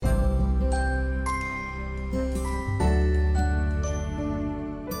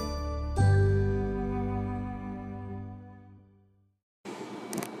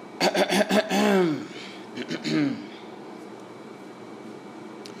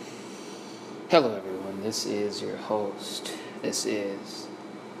Hello, everyone. This is your host. This is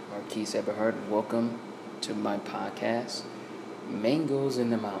Marquise Eberhard. Welcome to my podcast, Mangoes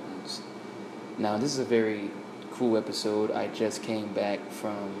in the Mountains. Now, this is a very cool episode. I just came back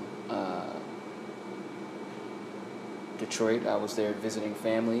from Detroit. I was there visiting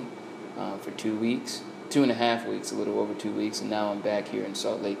family for 2 weeks, 2.5 weeks, a little over 2 weeks, and now I'm back here in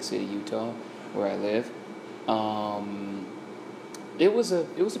Salt Lake City, Utah, where I live. It was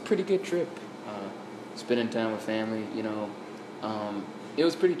a pretty good trip. Spending time with family, it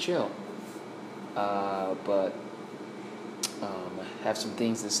was pretty chill. But I have some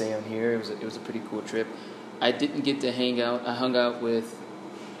things to say on here. It was a pretty cool trip. I didn't get to hang out. I hung out with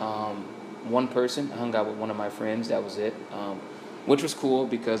one person. I hung out with one of my friends. That was it, which was cool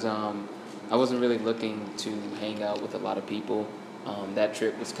because I wasn't really looking to hang out with a lot of people. That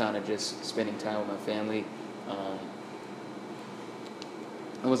trip was kind of just spending time with my family.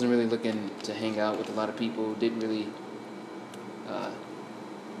 I wasn't really looking to hang out with a lot of people. Didn't really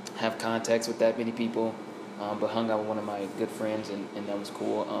have contacts with that many people, but hung out with one of my good friends, and that was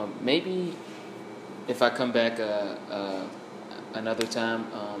cool. Maybe if I come back another time,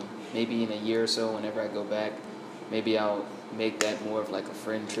 maybe in a year or so, whenever I go back, maybe I'll make that more of like a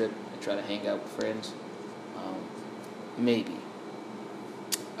friend trip and try to hang out with friends. Maybe.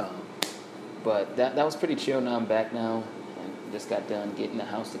 But that was pretty chill. Now I'm back now. Just got done getting the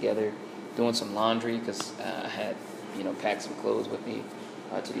house together, doing some laundry because I had, packed some clothes with me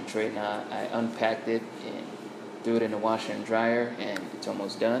to Detroit. Now I unpacked it and threw it in the washer and dryer, and it's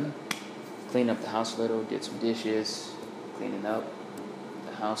almost done. Cleaned up the house a little, did some dishes, cleaning up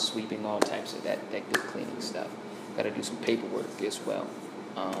the house, sweeping, all types of that good cleaning stuff. Got to do some paperwork as well.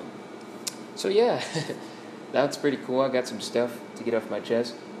 So yeah, that's pretty cool. I got some stuff to get off my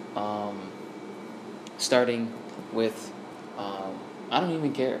chest. Starting with. I don't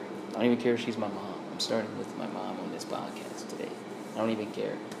even care. I don't even care if she's my mom. I'm starting with my mom on this podcast today. I don't even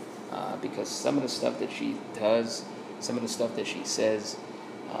care. Because some of the stuff that she does, some of the stuff that she says,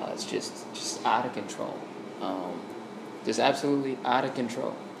 it's just out of control. Just absolutely out of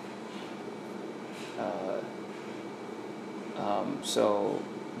control. So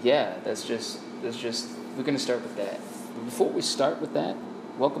yeah, that's just we're gonna start with that. But before we start with that,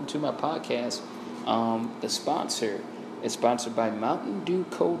 welcome to my podcast. The sponsor. It's sponsored by Mountain Dew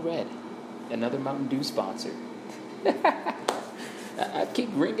Code Red, another Mountain Dew sponsor. I keep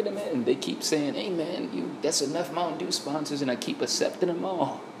ringing them in. They keep saying, "Hey man, that's enough Mountain Dew sponsors," and I keep accepting them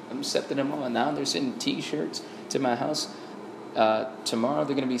all. I'm accepting them all. And now they're sending T-shirts to my house. Tomorrow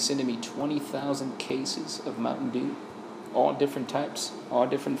they're going to be sending me 20,000 cases of Mountain Dew, all different types, all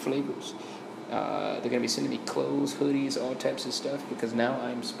different flavors. They're going to be sending me clothes, hoodies, all types of stuff because now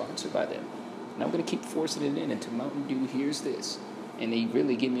I'm sponsored by them. And I'm going to keep forcing it in until Mountain Dew hears this. And they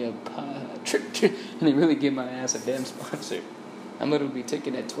really give me and they really give my ass a damn sponsor. I'm literally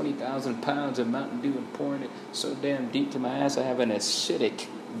taking that 20,000 pounds of Mountain Dew and pouring it so damn deep to my ass. I have an acidic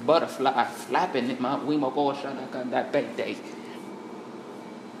butterfly flapping in my Wimo ball shot on that birthday.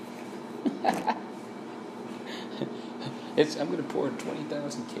 I'm going to pour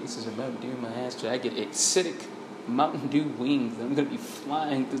 20,000 cases of Mountain Dew in my ass till I get acidic Mountain Dew wings. I'm going to be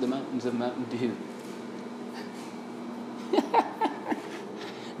flying through the mountains of Mountain Dew.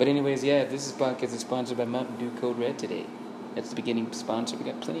 But anyways, yeah, this podcast is sponsored by Mountain Dew Code Red today. That's the beginning sponsor. We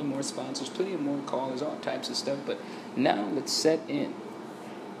got plenty more sponsors, plenty more callers, all types of stuff. But now let's set in.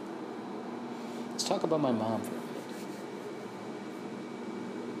 Let's talk about my mom for a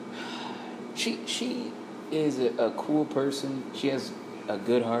minute. She is a cool person. She has a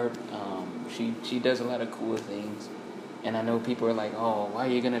good heart. She does a lot of cool things, and I know people are like, "Oh, why are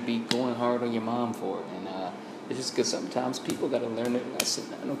you gonna be going hard on your mom for it?" And it's just because sometimes people gotta learn their lesson.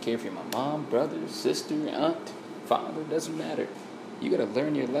 I don't care if you're my mom, brother, sister, aunt, father. Doesn't matter. You gotta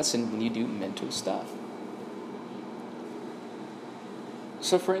learn your lesson when you do mental stuff.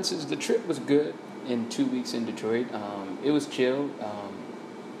 So, for instance, the trip was good in 2 weeks in Detroit. It was chill.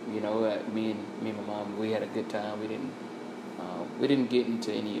 Me and my mom, we had a good time. We didn't get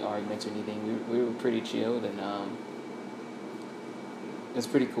into any arguments or anything. We were pretty chilled, and it's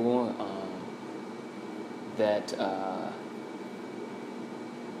pretty cool that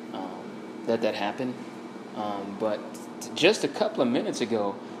happened. But just a couple of minutes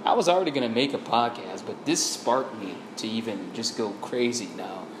ago, I was already going to make a podcast, but this sparked me to even just go crazy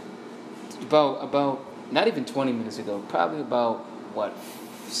now. About not even 20 minutes ago, probably about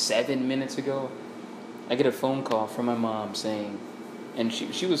 7 minutes ago, I get a phone call from my mom saying, and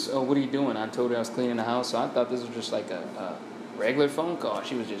she was, "Oh, what are you doing?" I told her I was cleaning the house, so I thought this was just like a regular phone call.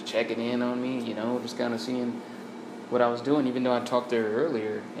 She was just checking in on me, just kind of seeing what I was doing, even though I talked to her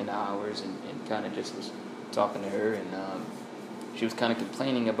earlier in the hours and kind of just was talking to her, and she was kind of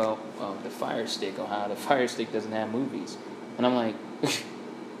complaining about the Fire Stick, or how the Fire Stick doesn't have movies. And I'm like,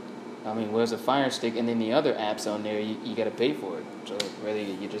 I mean, where's a Fire Stick? And then the other apps on there, you got to pay for it. So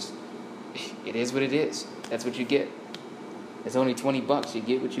really, you just, it is what it is. That's what you get. It's only $20. You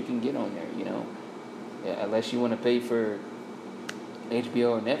get what you can get on there, you know. Yeah, unless you want to pay for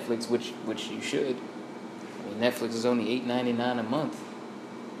HBO or Netflix, which you should. I mean, Netflix is only $8.99 a month.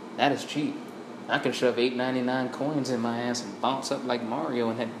 That is cheap. I can shove $8.99 coins in my ass and bounce up like Mario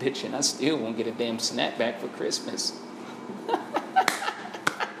in that bitch, and I still won't get a damn snapback for Christmas.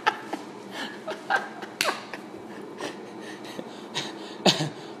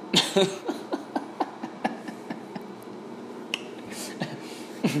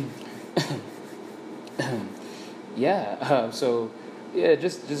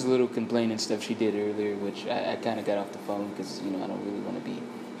 Just a little complaining stuff she did earlier, which I kind of got off the phone because, you know, I don't really want to be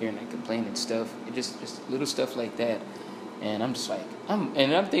hearing that complaining stuff. Just little stuff like that. And I'm just like, I'm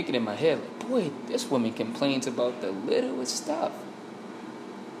thinking in my head, like, boy, this woman complains about the littlest stuff.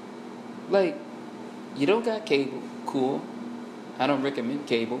 Like, you don't got cable, cool. I don't recommend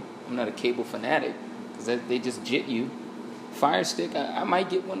cable. I'm not a cable fanatic because they just jit you. Fire Stick, I might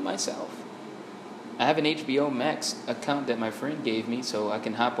get one myself. I have an HBO Max account that my friend gave me, so I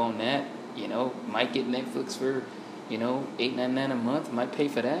can hop on that. You know, might get Netflix for, you know, $8.99 a month. Might pay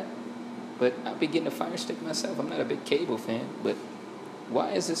for that. But I'll be getting a Fire Stick myself. I'm not a big cable fan, but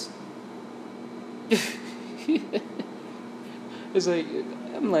why is this? It's like,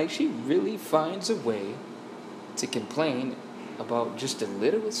 I'm like, she really finds a way to complain about just the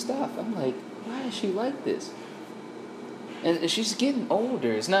littlest stuff. I'm like, why is she like this? And she's getting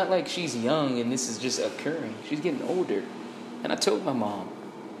older. It's not like she's young and this is just occurring. She's getting older. And I told my mom,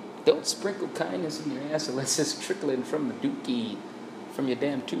 don't sprinkle kindness in your ass unless it's trickling from the dookie, from your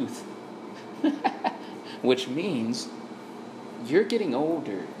damn tooth. Which means you're getting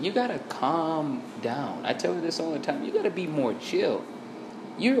older. You gotta calm down. I tell her this all the time. You gotta be more chill.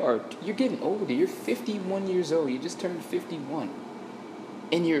 You're getting older. You're 51 years old. You just turned 51.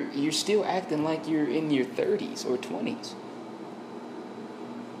 And you're still acting like you're in your 30s or 20s.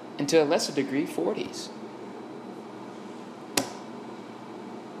 And to a lesser degree, 40s.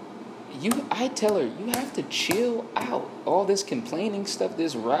 I tell her, you have to chill out. All this complaining stuff,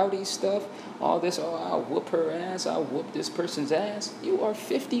 this rowdy stuff, all this, oh, I'll whoop her ass, I'll whoop this person's ass. You are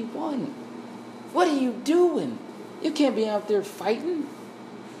 51. What are you doing? You can't be out there fighting.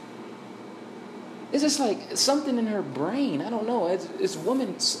 It's just like something in her brain. I don't know. It's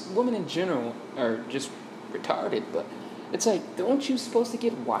women in general are just retarded, but it's like, don't you supposed to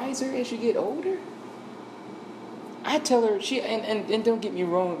get wiser as you get older? I tell her, and don't get me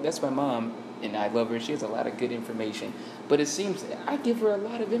wrong, that's my mom, and I love her. She has a lot of good information. But it seems I give her a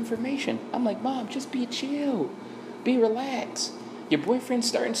lot of information. I'm like, Mom, just be chill. Be relaxed. Your boyfriend's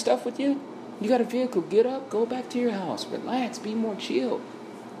starting stuff with you? You got a vehicle, get up, go back to your house. Relax, be more chill.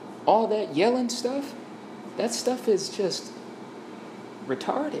 All that yelling stuff, that stuff is just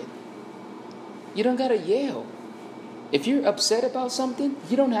retarded. You don't gotta yell. If you're upset about something,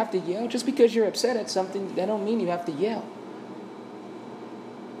 you don't have to yell. Just because you're upset at something, that don't mean you have to yell.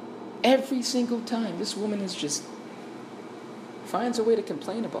 Every single time, this woman is just finds a way to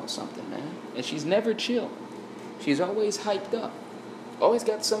complain about something, man. And she's never chill. She's always hyped up. Always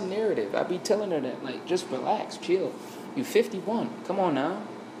got some narrative. I be telling her that, like, just relax, chill. You're 51. Come on now.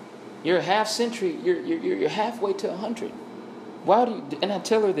 You're a half century. You're halfway to 100. Why do you? And I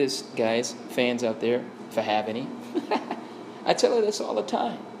tell her this, guys, fans out there, if I have any. I tell her this all the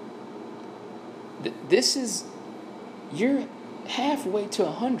time. This is, you're halfway to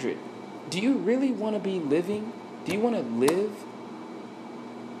 100. Do you really want to be living? Do you want to live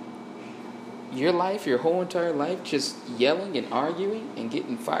your life, your whole entire life, just yelling and arguing and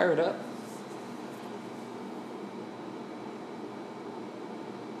getting fired up?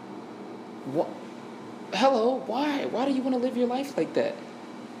 What? Hello, why? Why do you want to live your life like that?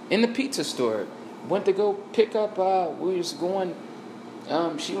 In the pizza store, went to go pick up,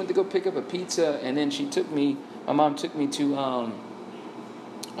 she went to go pick up a pizza, and then my mom took me to,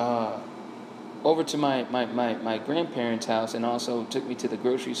 over to my grandparents' house, and also took me to the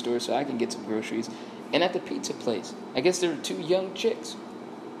grocery store so I can get some groceries. And at the pizza place, I guess there were two young chicks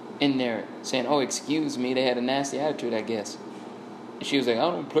in there saying, oh, excuse me, they had a nasty attitude, I guess. And she was like, I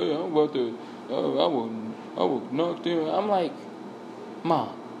don't play, I'm about to, I will knock them. I'm like,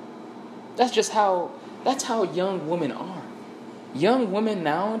 Mom, that's how young women are. Young women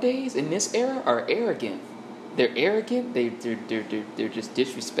nowadays in this era are arrogant. They're arrogant. They're just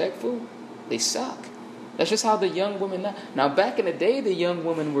disrespectful. They suck. That's just how the young women now. Now, back in the day, the young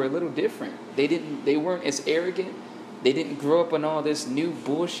women were a little different. They weren't as arrogant. They didn't grow up on all this new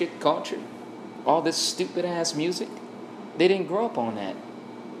bullshit culture, all this stupid ass music. They didn't grow up on that.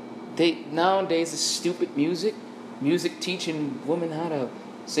 Nowadays it's stupid music teaching women how to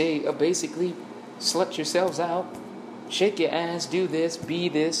say basically slut yourselves out, shake your ass, do this,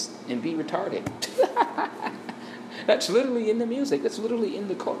 and be retarded. That's literally in the music. That's literally in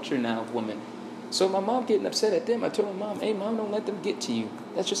the culture now of women. So my mom getting upset at them, I told my mom, hey mom, don't let them get to you.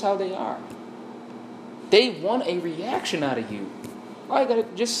 That's just how they are. They want a reaction out of you. All you gotta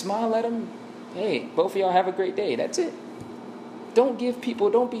just smile at them. Hey, both of y'all have a great day. That's it. Don't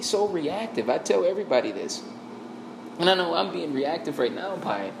be so reactive. I tell everybody this. And I know I'm being reactive right now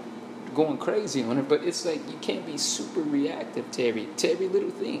by going crazy on it, but it's like you can't be super reactive to every little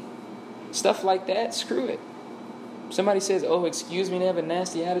thing. Stuff like that, screw it. Somebody says, oh, excuse me, they have a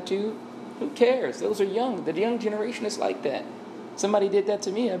nasty attitude. Who cares? Those are young. The young generation is like that. Somebody did that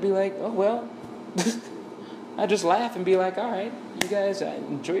to me, I'd be like, oh, well. I'd just laugh and be like, all right, you guys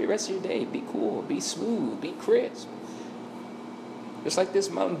enjoy the rest of your day. Be cool, be smooth, be crisp. Just like this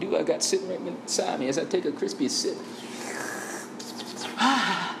Mountain Dew I got sitting right beside me as I take a crispy sip.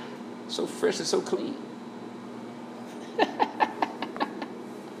 So fresh and so clean.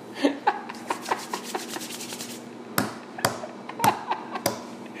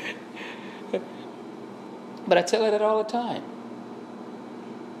 But I tell her that all the time.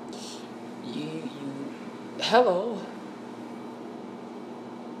 Hello.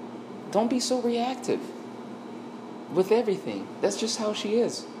 Don't be so reactive with everything. That's just how she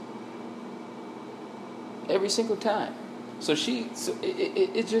is. Every single time. So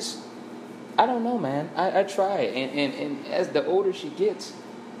it just, I don't know, man. I try. And as the older she gets,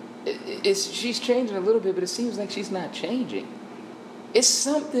 she's changing a little bit, but it seems like she's not changing. It's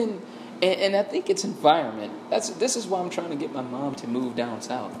something, and I think it's environment. This is why I'm trying to get my mom to move down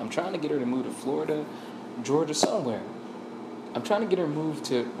south. I'm trying to get her to move to Florida, Georgia, somewhere. I'm trying to get her moved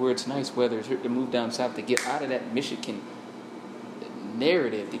to where it's nice weather, to move down south, to get out of that Michigan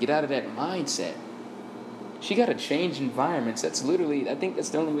narrative, to get out of that mindset. She got to change environments. That's literally, I think that's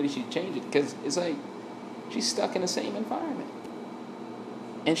the only way she change it, because it's like she's stuck in the same environment.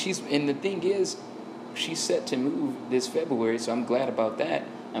 And the thing is, she's set to move this February, so I'm glad about that.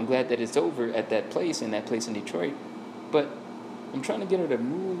 I'm glad that it's over at that place in Detroit. But I'm trying to get her to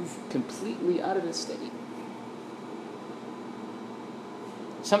move completely out of the state.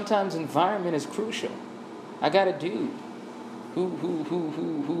 Sometimes environment is crucial. I got a dude who's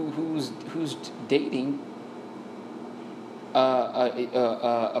dating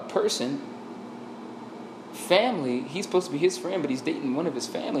a person, family. He's supposed to be his friend, but he's dating one of his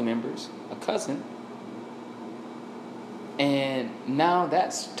family members, a cousin. And now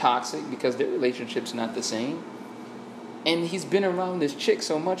that's toxic because their relationship's not the same. And he's been around this chick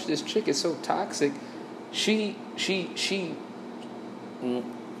so much. This chick is so toxic. She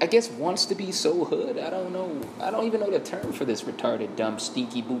I guess wants to be so hood. I don't know. I don't even know the term for this retarded, dumb,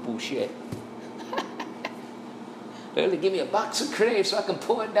 stinky, boo-boo shit. Literally, give me a box of Crave so I can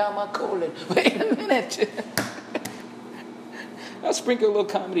pour it down my colon. Wait a minute. I'll sprinkle a little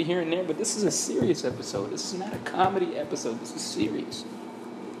comedy here and there, but this is a serious episode. This is not a comedy episode. This is serious.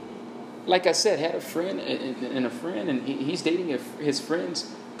 Like I said, had a friend and he's dating his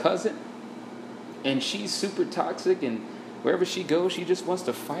friend's cousin, and she's super toxic, and wherever she goes, she just wants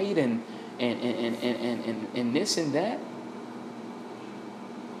to fight and this and that.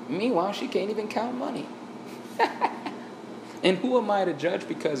 Meanwhile, she can't even count money. And who am I to judge?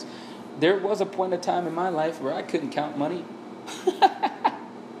 Because there was a point of time in my life where I couldn't count money.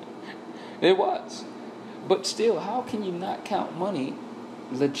 There was. But still, how can you not count money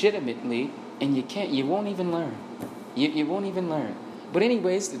legitimately, and you won't even learn. You won't even learn. But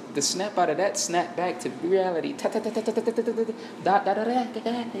anyways, the snap out of that, snap back to reality. To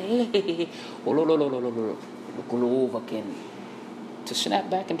snap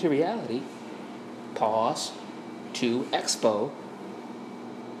back into reality, pause, to expo,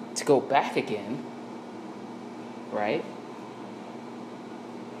 to go back again, right?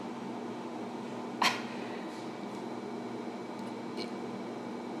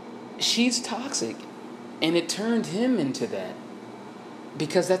 She's toxic, and it turned him into that.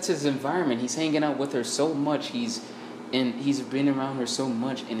 Because that's his environment. He's hanging out with her so much. He's been around her so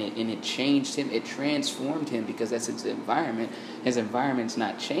much, and it changed him. It transformed him because that's his environment. His environment's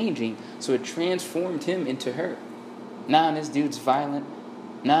not changing, so it transformed him into her. Now this dude's violent.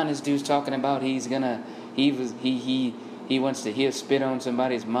 Now this dude's talking about he'll spit on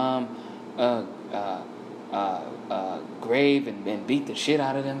somebody's mom grave and beat the shit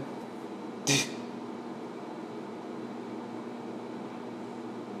out of them.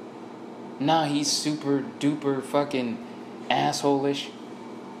 Now he's super duper fucking asshole-ish.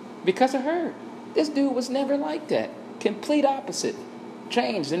 Because of her. This dude was never like that. Complete opposite.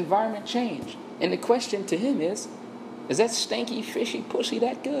 Changed. Environment changed. And the question to him is that stanky, fishy pussy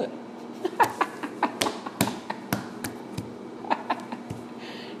that good?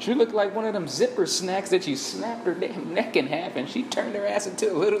 She looked like one of them zipper snacks that you snapped her damn neck in half and she turned her ass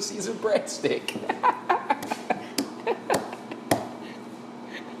into a Little Caesar breadstick.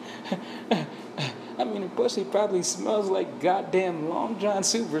 I mean, her pussy probably smells like goddamn Long John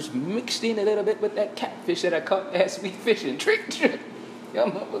Silver's mixed in a little bit with that catfish that I caught last week fishing. Trick. Y'all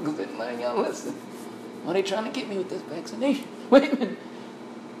motherfuckers didn't learn, y'all listen. Why they trying to get me with this vaccination? Wait a minute.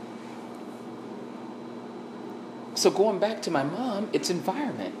 So going back to my mom, it's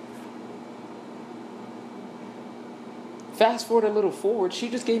environment. Fast forward a little forward, she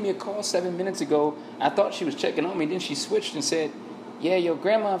just gave me a call 7 minutes ago. I thought she was checking on me. Then she switched and said, yeah, your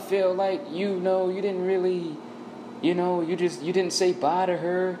grandma feel like, you didn't really, you didn't say bye to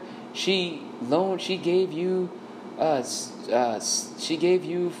her. She gave you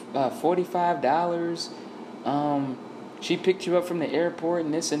 $45. She picked you up from the airport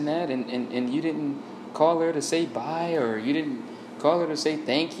and this and that, and you didn't call her to say bye, or you didn't call her to say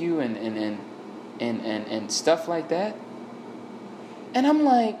thank you and stuff like that. And I'm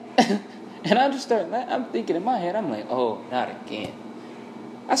like, and I just I'm thinking in my head, I'm like, oh, not again.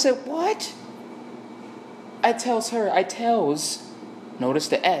 I said, what? I tells, notice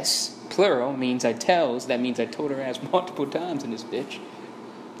the S, plural, means I tells, that means I told her ass multiple times in this bitch.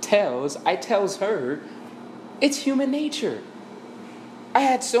 I tells her, it's human nature. I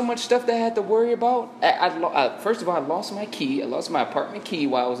had so much stuff that I had to worry about. First of all, I lost my key. I lost my apartment key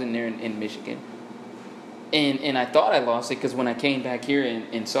while I was in there in Michigan. And I thought I lost it because when I came back here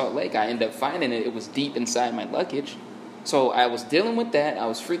in Salt Lake, I ended up finding it. It was deep inside my luggage. So I was dealing with that. I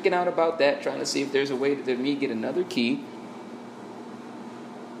was freaking out about that, trying to see if there's a way to me get another key.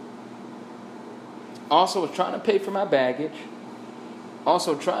 Also was trying to pay for my baggage.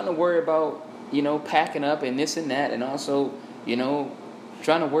 Also trying to worry about, packing up and this and that. And also,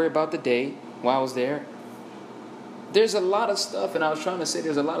 trying to worry about the day while I was there. There's a lot of stuff, and I was trying to say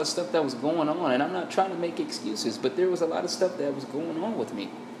there's a lot of stuff that was going on, and I'm not trying to make excuses, but there was a lot of stuff that was going on with me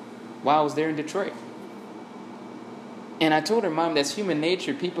while I was there in Detroit. And I told her, Mom, that's human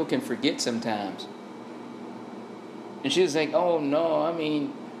nature. People can forget sometimes. And she was like, oh, no, I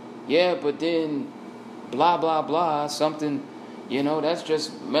mean, yeah, but then blah, blah, blah, something, that's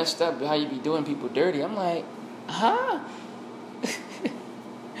just messed up how you be doing people dirty. I'm like, huh?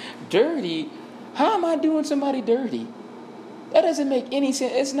 Dirty? How am I doing somebody dirty? That doesn't make any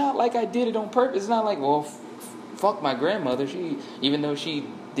sense. It's not like I did it on purpose. It's not like, well, fuck my grandmother. Even though she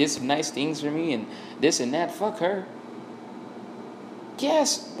did some nice things for me and this and that, fuck her.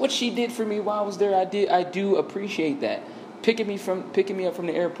 Yes, what she did for me while I was there, I do appreciate that. Picking me up from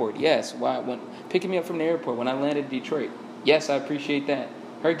the airport. Yes, picking me up from the airport when I landed in Detroit. Yes, I appreciate that.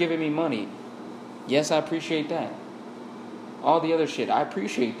 Her giving me money. Yes, I appreciate that. All the other shit, I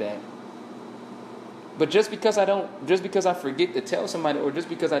appreciate that. But just because I forget to tell somebody, or just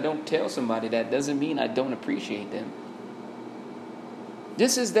because I don't tell somebody, that doesn't mean I don't appreciate them.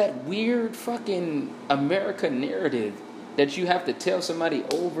 This is that weird fucking America narrative that you have to tell somebody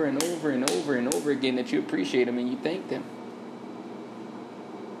over and over and over and over again that you appreciate them and you thank them.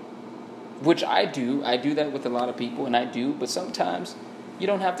 Which I do. I do that with a lot of people, and I do. But sometimes you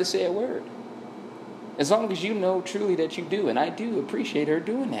don't have to say a word. As long as you know truly that you do. And I do appreciate her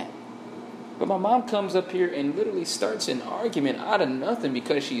doing that. But my mom comes up here and literally starts an argument out of nothing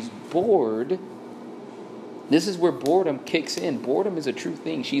because she's bored. This is where boredom kicks in. Boredom is a true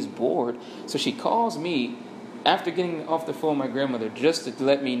thing. She's bored. So she calls me after getting off the phone with my grandmother just to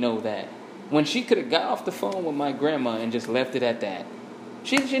let me know that. When she could have got off the phone with my grandma and just left it at that.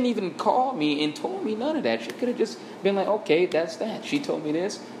 She didn't even call me and told me none of that. She could have just been like, okay, that's that. She told me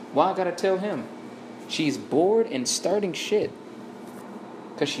this. Why I gotta tell him? She's bored and starting shit.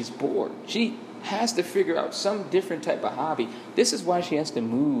 Because she's bored. She has to figure out some different type of hobby. This is why she has to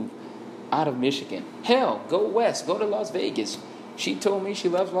move out of Michigan. Hell, go west. Go to Las Vegas. She told me she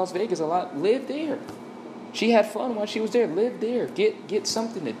loves Las Vegas a lot. Live there. She had fun while she was there. Live there. Get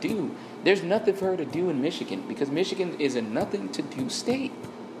something to do. There's nothing for her to do in Michigan because Michigan is a nothing to do state.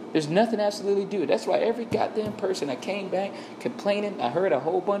 There's nothing absolutely to do. That's why every goddamn person that came back complaining, I heard a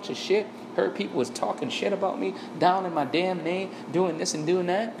whole bunch of shit. Heard people was talking shit about me, down in my damn name, doing this and doing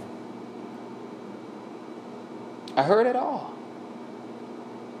that. I heard it all.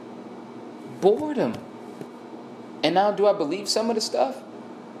 Boredom. And now do I believe some of the stuff?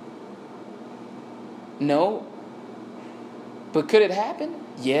 No. But could it happen?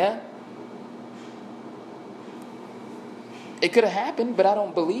 Yeah. It could have happened, but I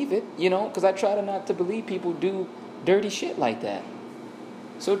don't believe it, because I try to not to believe people do dirty shit like that.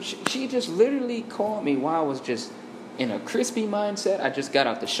 So she just literally called me while I was just in a crispy mindset. I just got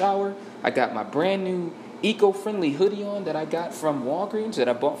out the shower. I got my brand new eco-friendly hoodie on that I got from Walgreens, that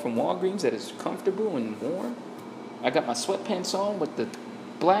I bought from Walgreens, that is comfortable and warm. I got my sweatpants on with the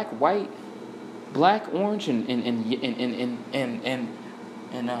black, white, black, orange, and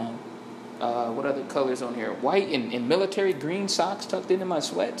what other colors on here? White and military green socks tucked into my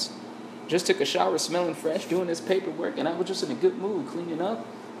sweats. Just took a shower smelling fresh, doing this paperwork, and I was just in a good mood, cleaning up.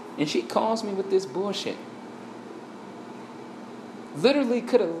 And she calls me with this bullshit. Literally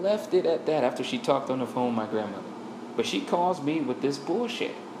could have left it at that after she talked on the phone with my grandmother. But she calls me with this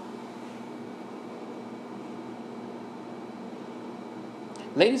bullshit.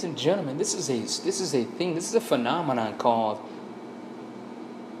 Ladies and gentlemen, this is a thing, this is a phenomenon called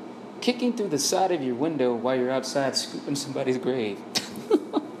kicking through the side of your window while you're outside scooping somebody's grave.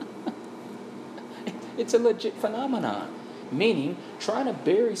 It's a legit phenomenon. Meaning, trying to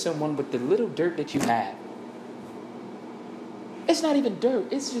bury someone with the little dirt that you have. It's not even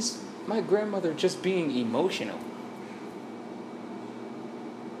dirt. It's just my grandmother just being emotional.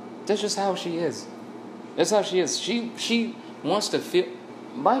 That's just how she is. That's how she is. She wants to feel...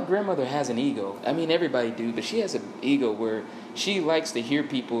 My grandmother has an ego. I mean, everybody do, but she has an ego where she likes to hear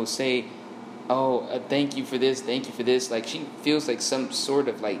people say, oh, thank you for this, thank you for this. Like, she feels like some sort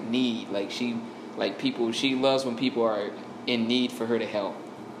of, like, need. She loves when people are in need for her to help.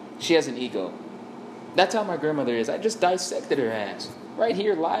 She has an ego. That's how my grandmother is. I just dissected her ass. Right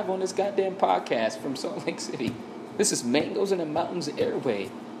here, live on this goddamn podcast from Salt Lake City. This is Mangoes in the Mountains Airway.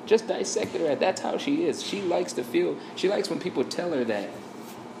 Just dissected her ass. That's how she is. She likes when people tell her that.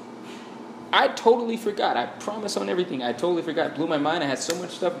 I totally forgot. I promise on everything. I totally forgot. It blew my mind. I had so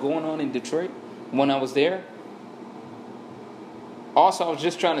much stuff going on in Detroit when I was there. Also, I was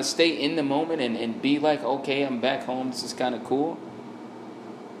just trying to stay in the moment and be like, okay, I'm back home. This is kind of cool.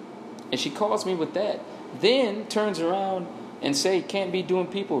 And she calls me with that. Then turns around and say, can't be doing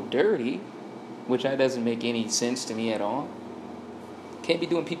people dirty, which that doesn't make any sense to me at all. Can't be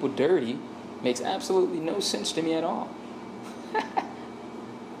doing people dirty makes absolutely no sense to me at all.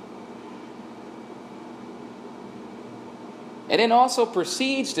 And then also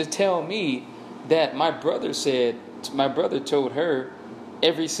proceeds to tell me that my brother told her,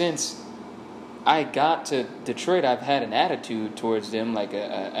 ever since I got to Detroit, I've had an attitude towards them, like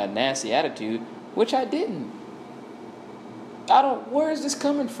a nasty attitude, which I didn't. Where is this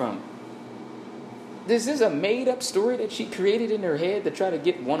coming from? This is a made-up story that she created in her head to try to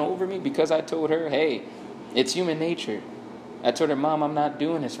get one over me because I told her, hey, it's human nature. I told her, Mom, I'm not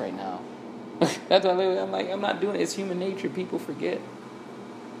doing this right now. That's why I'm like, I'm not doing it. It's human nature. People forget.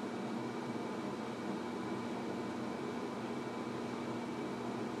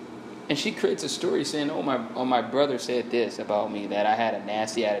 And she creates a story saying, oh, my brother said this about me, that I had a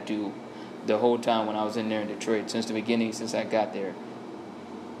nasty attitude the whole time when I was in there in Detroit, since the beginning, since I got there.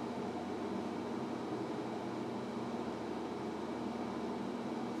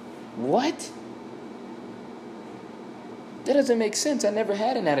 What? That doesn't make sense. I never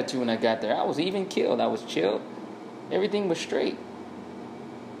had an attitude when I got there. I was even killed. I was chilled. Everything was straight.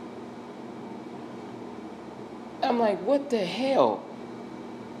 I'm like, what the hell?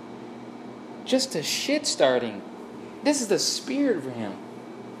 Just a shit starting. This is the spirit realm.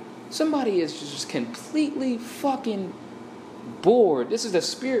 Somebody is just completely fucking bored. This is the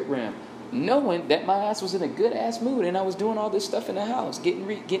spirit realm. Knowing that my ass was in a good ass mood and I was doing all this stuff in the house,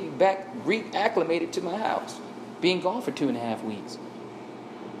 getting back reacclimated to my house, being gone for 2.5 weeks.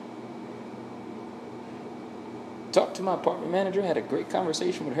 Talked to my apartment manager, had a great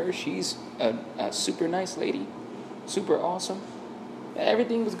conversation with her. She's a super nice lady, super awesome.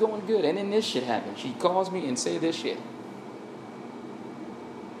 Everything was going good, and then this shit happened. She calls me and say this shit.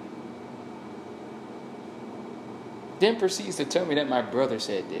 Then proceeds to tell me that my brother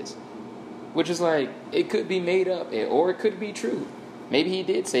said this, which is like, it could be made up, or it could be true. Maybe he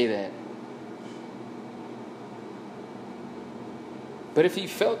did say that. But if he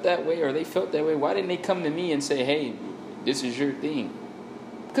felt that way, or they felt that way, why didn't they come to me and say, hey, this is your thing?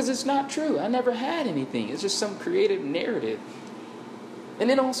 Because it's not true. I never had anything. It's just some creative narrative. And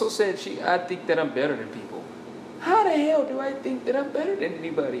then also said, I think that I'm better than people. How the hell do I think that I'm better than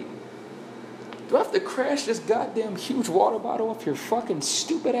anybody? Do I have to crash this goddamn huge water bottle off your fucking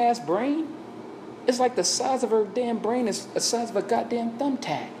stupid ass brain? It's like the size of her damn brain is the size of a goddamn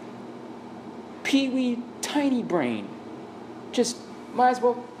thumbtack. Pee-wee tiny brain. Just might as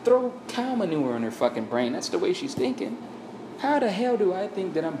well throw cow manure in her fucking brain. That's the way she's thinking. How the hell do I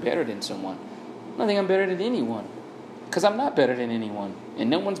think that I'm better than someone? I don't think I'm better than anyone. Because I'm not better than anyone. And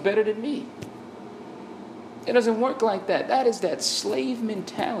no one's better than me. It doesn't work like that. That is that slave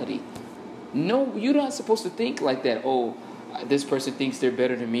mentality. No, you're not supposed to think like that. Oh, this person thinks they're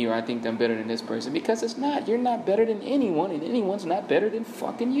better than me, or I think I'm better than this person. Because it's not. You're not better than anyone, and anyone's not better than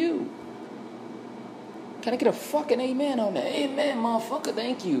fucking you. Can I get a fucking amen on that? Amen, motherfucker.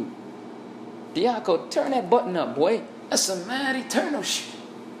 Thank you. Diaco, turn that button up, boy. That's some mad eternal shit.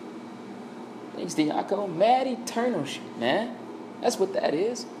 Thanks, Diaco. Mad eternal shit, man. That's what that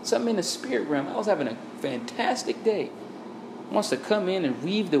is. Something in the spirit realm. I was having a fantastic day. Wants to come in and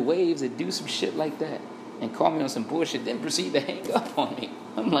weave the waves and do some shit like that. And call me on some bullshit, then proceed to hang up on me.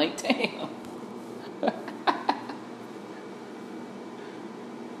 I'm like, damn.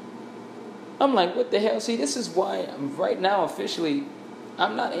 I'm like, what the hell? See, this is why right now officially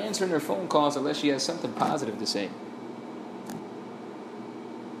I'm not answering her phone calls unless she has something positive to say.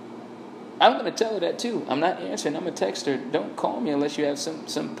 I'm going to tell her that too. I'm not answering. I'm going to text her. Don't call me unless you have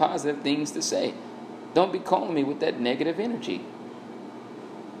some positive things to say. Don't be calling me with that negative energy.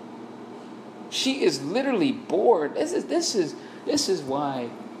 She is literally bored. This is why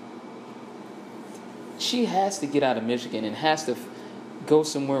she has to get out of Michigan and has to go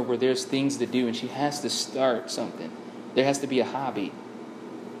somewhere where there's things to do, and she has to start something. There has to be a hobby.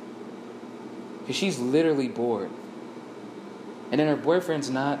 Because she's literally bored. And then her boyfriend's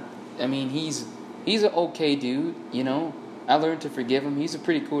not, I mean, he's an okay dude, you know. I learned to forgive him. He's a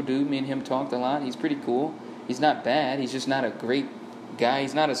pretty cool dude. Me and him talked a lot. He's pretty cool. He's not bad. He's just not a great guy.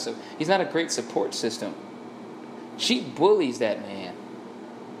 He's not a great support system. She bullies that man.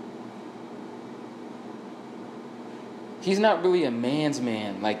 He's not really a man's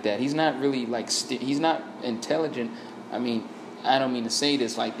man like that. He's not really he's not intelligent. I mean, I don't mean to say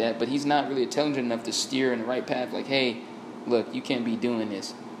this like that, but he's not really intelligent enough to steer in the right path. Like, hey, look, you can't be doing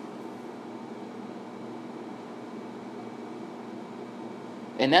this.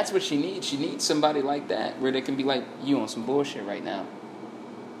 And that's what she needs. She needs somebody like that, where they can be like, you on some bullshit right now.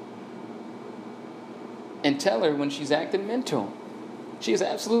 And tell her when she's acting mental. She is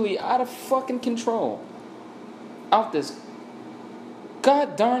absolutely out of fucking control. Out this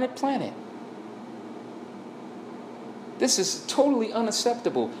god darn it planet. This is totally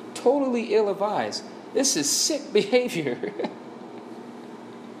unacceptable. Totally ill-advised. This is sick behavior.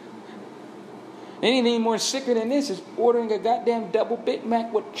 Anything more sicker than this is ordering a goddamn double Big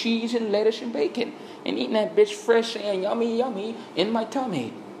Mac with cheese and lettuce and bacon and eating that bitch fresh and yummy, yummy in my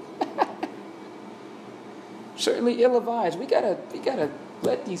tummy. Certainly ill-advised. We gotta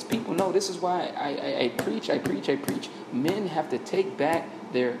let these people know. This is why I preach. Men have to take back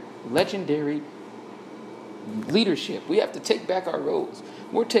their legendary leadership. We have to take back our roles.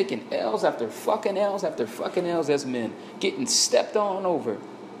 We're taking L's after fucking L's after fucking L's as men, getting stepped on over.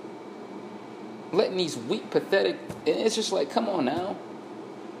 Letting these weak, pathetic, and it's just like, come on now.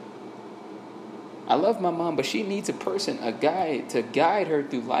 I love my mom, but she needs a person, a guy to guide her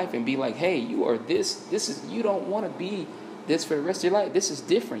through life and be like, hey, you are this is, you don't want to be this for the rest of your life. This is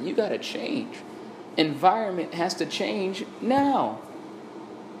different. You got to change. Environment has to change now.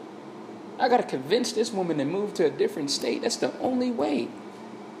 I got to convince this woman to move to a different state. That's the only way.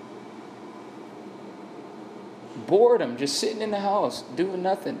 Boredom, just sitting in the house, doing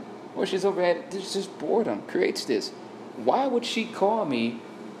nothing. Or she's over at, there's just boredom creates this. Why would she call me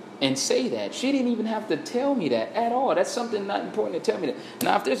and say that? She didn't even have to tell me that at all. That's something not important to tell me that.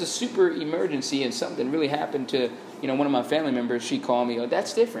 Now, if there's a super emergency and something really happened to, one of my family members, she called me. Oh,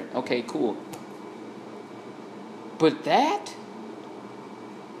 that's different. Okay, cool. But that?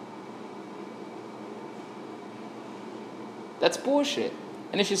 That's bullshit.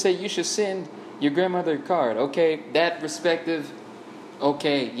 And if you say you should send your grandmother a card, okay, that respective,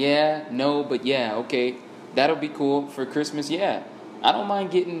 okay, yeah, no, but yeah, okay, that'll be cool for Christmas, yeah. I don't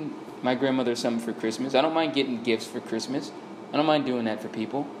mind getting my grandmother something for Christmas. I don't mind getting gifts for Christmas. I don't mind doing that for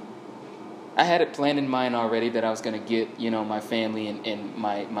people. I had it planned in mind already that I was going to get, my family and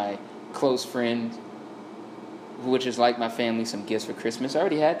my close friends, which is like my family, some gifts for Christmas. I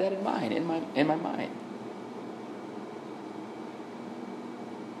already had that in mind, in my mind.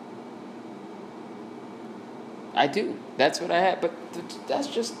 I do. That's what I had. But it's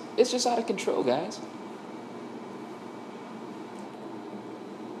just out of control, guys.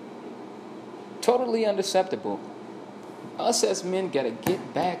 Totally unacceptable. Us as men got to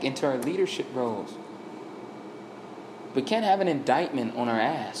get back into our leadership roles. We can't have an indictment on our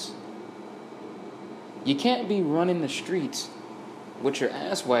ass. You can't be running the streets with your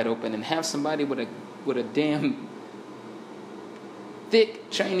ass wide open and have somebody with a damn thick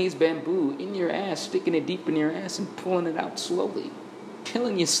Chinese bamboo in your ass, sticking it deep in your ass and pulling it out slowly.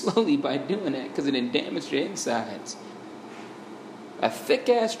 Killing you slowly by doing that because it damaged your insides. A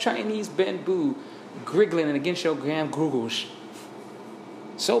thick-ass Chinese bamboo griggling against your gram Googles.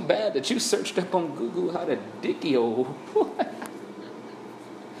 So bad that you searched up on Google how to dickio.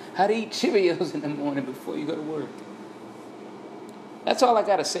 How to eat Cheerios in the morning before you go to work. That's all I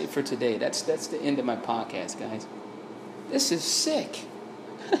got to say for today. That's the end of my podcast, guys. This is sick.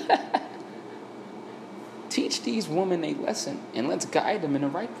 Teach these women a lesson and let's guide them in the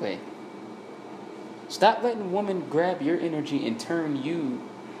right way. Stop letting women grab your energy and turn you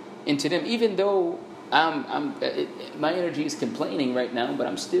into them. Even though my energy is complaining right now, but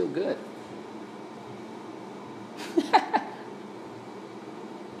I'm still good.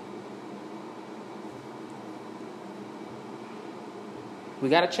 We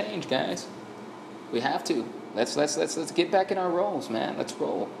gotta change, guys. We have to. Let's get back in our roles, man. Let's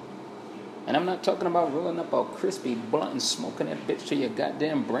roll. And I'm not talking about rolling up a crispy blunt and smoking that bitch till your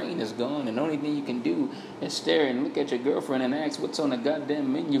goddamn brain is gone, and the only thing you can do is stare and look at your girlfriend and ask what's on the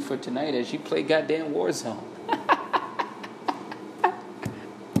goddamn menu for tonight as you play goddamn Warzone.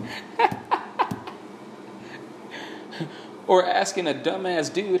 Or asking a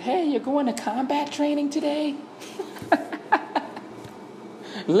dumbass dude, hey, you're going to combat training today?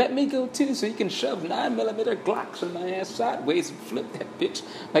 Let me go too so you can shove 9mm Glocks in my ass sideways and flip that bitch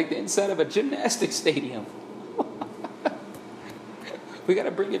like the inside of a gymnastics stadium. We got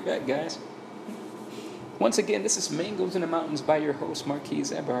to bring it back, guys. Once again, this is Mangoes in the Mountains by your host,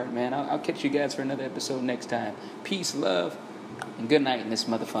 Marquise Eberhardt, man. I'll catch you guys for another episode next time. Peace, love, and good night in this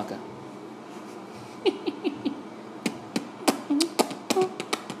motherfucker.